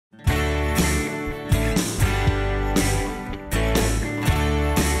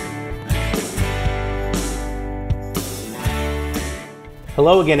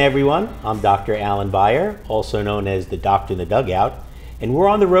Hello again, everyone. I'm Dr. Alan Beyer, also known as the Doctor in the Dugout, and we're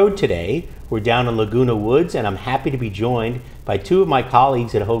on the road today. We're down in Laguna Woods, and I'm happy to be joined by two of my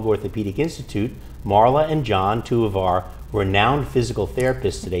colleagues at Hoag Orthopedic Institute, Marla and John, two of our renowned physical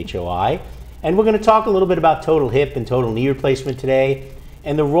therapists at HOI. And we're going to talk a little bit about total hip and total knee replacement today,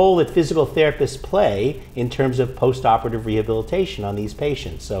 and the role that physical therapists play in terms of post-operative rehabilitation on these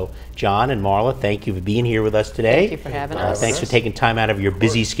patients. So, John and Marla, thank you for being here with us today. Thank you for having us. Thanks for taking time out of your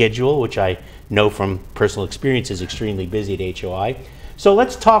busy schedule, which I know from personal experience is extremely busy at HOI. So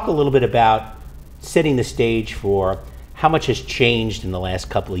let's talk a little bit about setting the stage for how much has changed in the last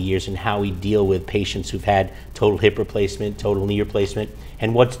couple of years and how we deal with patients who've had total hip replacement, total knee replacement,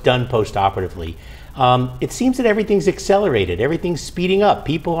 and what's done post-operatively. It seems that everything's accelerated, everything's speeding up.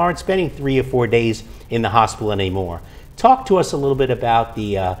 People aren't spending 3 or 4 days in the hospital anymore. Talk to us a little bit about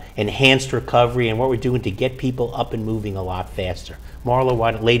the enhanced recovery and what we're doing to get people up and moving a lot faster. Marla,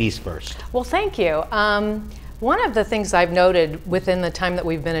 why don't ladies first? Well, thank you. One of the things I've noted within the time that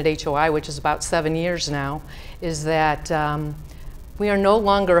we've been at HOI, which is about 7 years now, is that we are no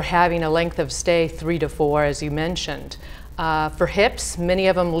longer having a length of stay 3 to 4, as you mentioned. For hips, many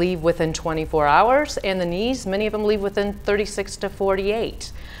of them leave within 24 hours, and the knees, many of them leave within 36 to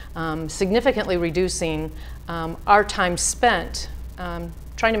 48, significantly reducing our time spent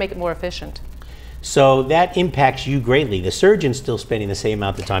trying to make it more efficient. So that impacts you greatly. The surgeon's still spending the same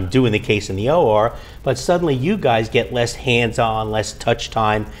amount of time doing the case in the OR, but suddenly you guys get less hands-on, less touch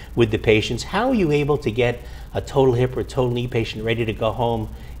time with the patients. How are you able to get a total hip or total knee patient ready to go home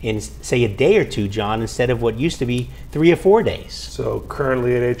in, say, a day or two, John, instead of what used to be 3 or 4 days? So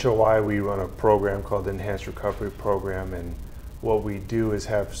currently at HOI, we run a program called the Enhanced Recovery Program, and what we do is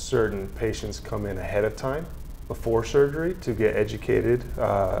have certain patients come in ahead of time before surgery to get educated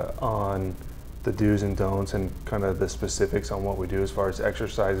on the do's and don'ts and kind of the specifics on what we do as far as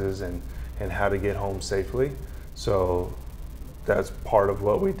exercises and how to get home safely. So that's part of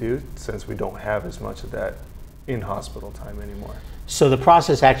what we do, since we don't have as much of that in hospital time anymore. So the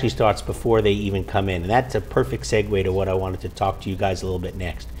process actually starts before they even come in, and that's a perfect segue to what I wanted to talk to you guys a little bit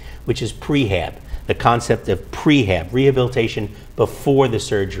next, which is prehab, the concept of prehab, rehabilitation before the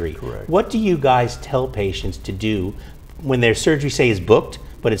surgery. Correct. What do you guys tell patients to do when their surgery, say, is booked,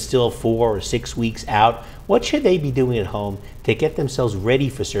 but it's still 4 or 6 weeks out? What should they be doing at home to get themselves ready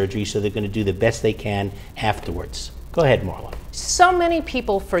for surgery so they're going to do the best they can afterwards? Go ahead, Marla. So many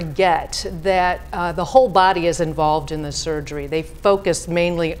people forget that the whole body is involved in the surgery. They focus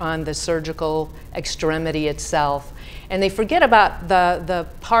mainly on the surgical extremity itself, and they forget about the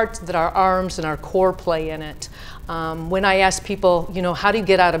parts that our arms and our core play in it. When I ask people, you know, how do you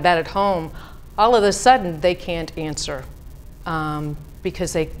get out of bed at home, all of a sudden they can't answer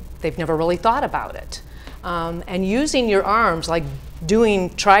because they've never really thought about it. And using your arms, like doing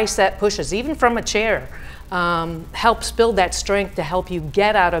tricep pushes, even from a chair, helps build that strength to help you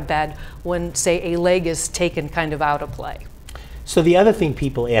get out of bed when, say, a leg is taken kind of out of play. So the other thing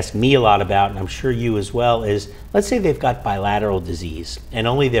people ask me a lot about, and I'm sure you as well, is let's say they've got bilateral disease and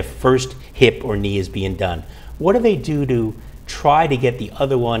only their first hip or knee is being done. What do they do to try to get the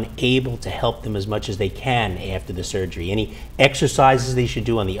other one able to help them as much as they can after the surgery? Any exercises they should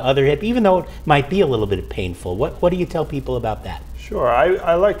do on the other hip, even though it might be a little bit painful? What do you tell people about that? Sure,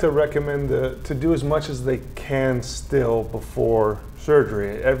 I like to recommend to do as much as they can still before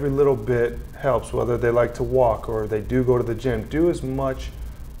surgery. Every little bit helps, whether they like to walk or they do go to the gym. Do as much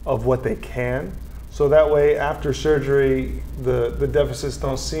of what they can, so that way after surgery the deficits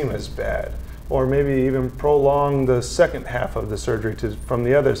don't seem as bad, or maybe even prolong the second half of the surgery from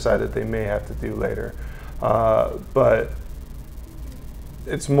the other side that they may have to do later. But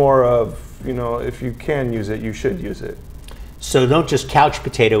it's more of, you know, if you can use it, you should use it. So don't just couch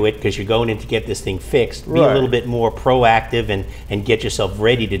potato it because you're going in to get this thing fixed. Be Right. a little bit more proactive and get yourself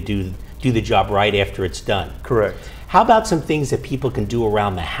ready to do the job right after it's done. Correct. How about some things that people can do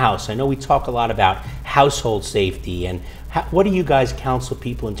around the house? I know we talk a lot about household safety, and what do you guys counsel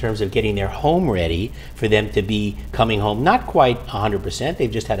people in terms of getting their home ready for them to be coming home? Not quite 100%,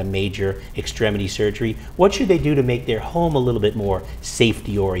 they've just had a major extremity surgery. What should they do to make their home a little bit more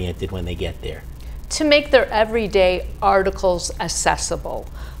safety oriented when they get there? To make their everyday articles accessible.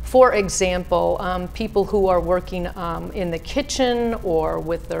 For example, people who are working in the kitchen or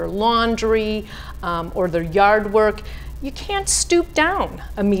with their laundry or their yard work, you can't stoop down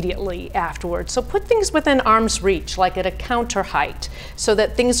immediately afterwards. So put things within arm's reach, like at a counter height, so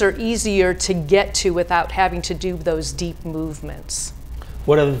that things are easier to get to without having to do those deep movements.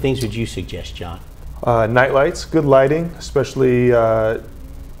 What other things would you suggest, John? Night lights, good lighting, especially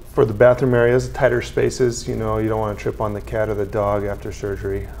for the bathroom areas, tighter spaces, you know, you don't want to trip on the cat or the dog after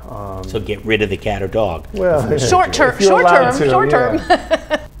surgery. So get rid of the cat or dog. Well, short term.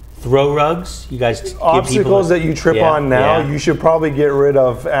 Throw rugs, you guys give obstacles people that you trip on now, you should probably get rid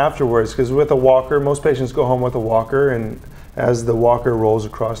of afterwards, because with a walker, most patients go home with a walker, and as the walker rolls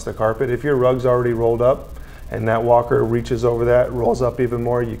across the carpet, if your rug's already rolled up and that walker reaches over that, rolls up even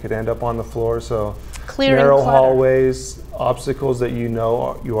more, you could end up on the floor. So narrow hallways, obstacles that you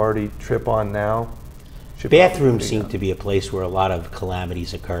know you already trip on now. Bathrooms seem to be a place where a lot of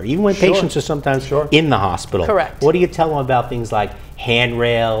calamities occur, even when patients are sometimes in the hospital. Correct. What do you tell them about things like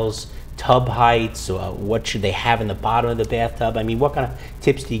handrails, tub heights, or what should they have in the bottom of the bathtub? I mean, what kind of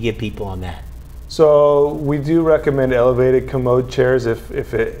tips do you give people on that? So we do recommend elevated commode chairs if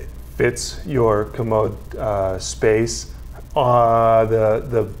it fits your commode space.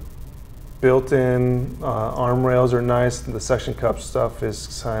 The built-in arm rails are nice. The suction cup stuff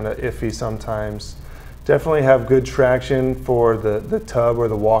is kind of iffy sometimes. Definitely have good traction for the tub or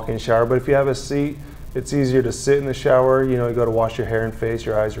the walk-in shower, but if you have a seat, it's easier to sit in the shower. You know, you go to wash your hair and face,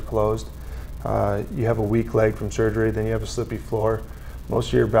 your eyes are closed. You have a weak leg from surgery, then you have a slippy floor. Most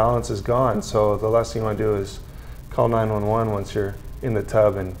of your balance is gone, so the last thing you want to do is call 911 once you're in the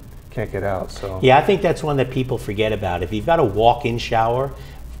tub and can't get out. So yeah, I think that's one that people forget about. If you've got a walk-in shower,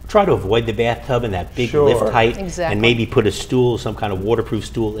 try to avoid the bathtub and that big lift height, and maybe put a stool, some kind of waterproof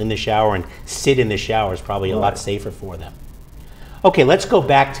stool in the shower, and sit in the shower is probably a lot safer for them. Okay, let's go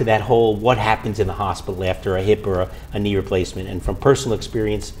back to that whole what happens in the hospital after a hip or a knee replacement. And from personal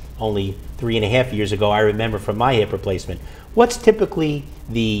experience, only 3.5 years ago, I remember from my hip replacement, what's typically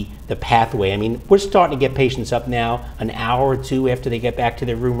the pathway? I mean, we're starting to get patients up now an hour or two after they get back to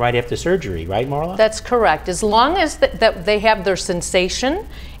their room right after surgery, right, Marla? That's correct. As long as that they have their sensation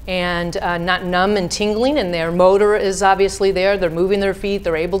and not numb and tingling, and their motor is obviously there, they're moving their feet,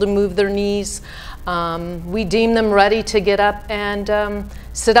 they're able to move their knees, we deem them ready to get up and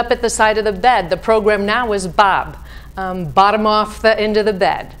sit up at the side of the bed. The program now is Bob, bottom off the end of the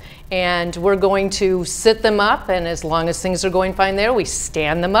bed. And we're going to sit them up, and as long as things are going fine there, we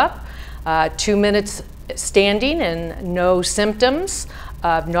stand them up. 2 minutes standing and no symptoms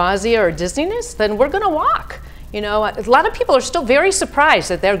of nausea or dizziness, then we're going to walk. You know, a lot of people are still very surprised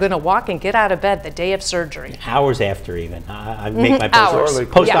that they're going to walk and get out of bed the day of surgery. Hours after even. I make my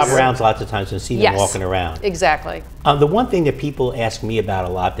post-op rounds lots of times and see them walking around. Exactly. The one thing that people ask me about a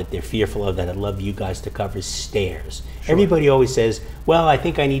lot that they're fearful of that I'd love you guys to cover is stairs. Everybody always says, well, I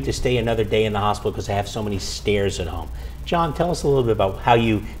think I need to stay another day in the hospital because I have so many stairs at home. John, tell us a little bit about how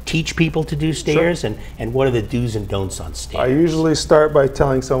you teach people to do stairs and what are the do's and don'ts on stairs. I usually start by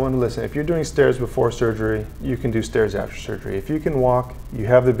telling someone, listen, if you're doing stairs before surgery, you can do stairs after surgery. If you can walk, you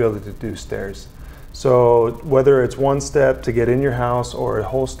have the ability to do stairs. So whether it's one step to get in your house or a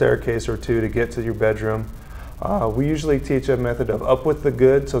whole staircase or two to get to your bedroom, we usually teach a method of up with the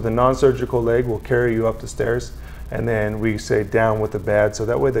good, so the non-surgical leg will carry you up the stairs, and then we say down with the bad, so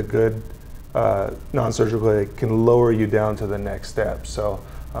that way the good non-surgical leg can lower you down to the next step. So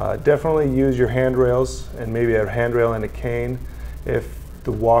definitely use your handrails, and maybe a handrail and a cane if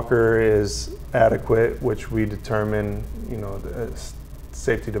the walker is adequate, which we determine, you know, the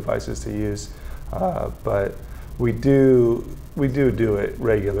safety devices to use. But we do it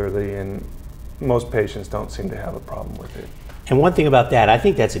regularly, and most patients don't seem to have a problem with it. And one thing about that, I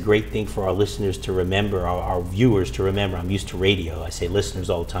think that's a great thing for our listeners to remember, our viewers to remember. I'm used to radio, I say listeners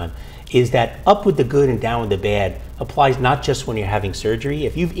all the time, is that up with the good and down with the bad applies not just when you're having surgery.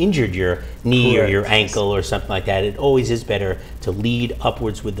 If you've injured your knee or your ankle or something like that, it always is better to lead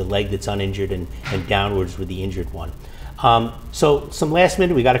upwards with the leg that's uninjured and downwards with the injured one. So some last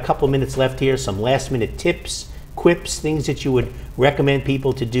minute, we got a couple minutes left here, some last minute tips, quips, things that you would recommend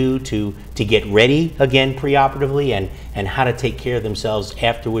people to do to get ready again preoperatively, and how to take care of themselves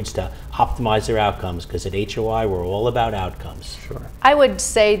afterwards to optimize their outcomes, because at HOI we're all about outcomes. Sure. I would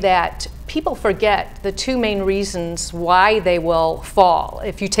say that people forget the two main reasons why they will fall.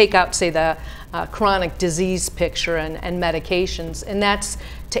 If you take out, say, the chronic disease picture and medications, and that's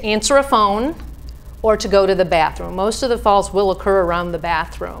to answer a phone or to go to the bathroom. Most of the falls will occur around the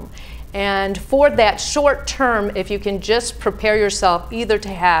bathroom. And for that short term, if you can just prepare yourself either to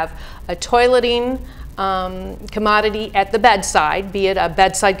have a toileting commodity at the bedside, be it a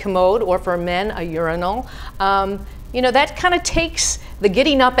bedside commode, or for men, a urinal, you know, that kind of takes the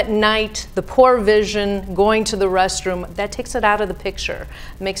getting up at night, the poor vision, going to the restroom, that takes it out of the picture,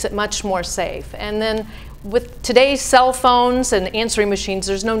 makes it much more safe. And then with today's cell phones and answering machines,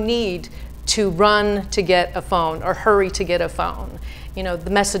 there's no need to run to get a phone or hurry to get a phone. You know, the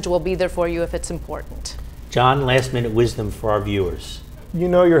message will be there for you if it's important. John, last minute wisdom for our viewers. you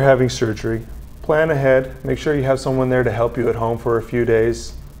know you're having surgery, plan ahead. Make sure you have someone there to help you at home for a few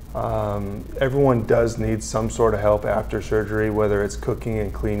days. Everyone does need some sort of help after surgery, whether it's cooking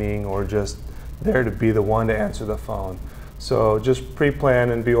and cleaning or just there to be the one to answer the phone. So just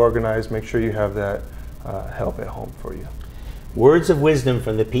pre-plan and be organized. Make sure you have that help at home for you. Words of wisdom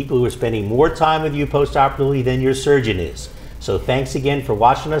from the people who are spending more time with you post-operatively than your surgeon is. So thanks again for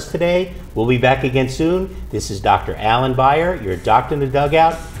watching us today. We'll be back again soon. This is Dr. Alan Beyer, your doctor in the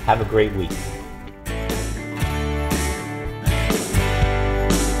Dugout. Have a great week.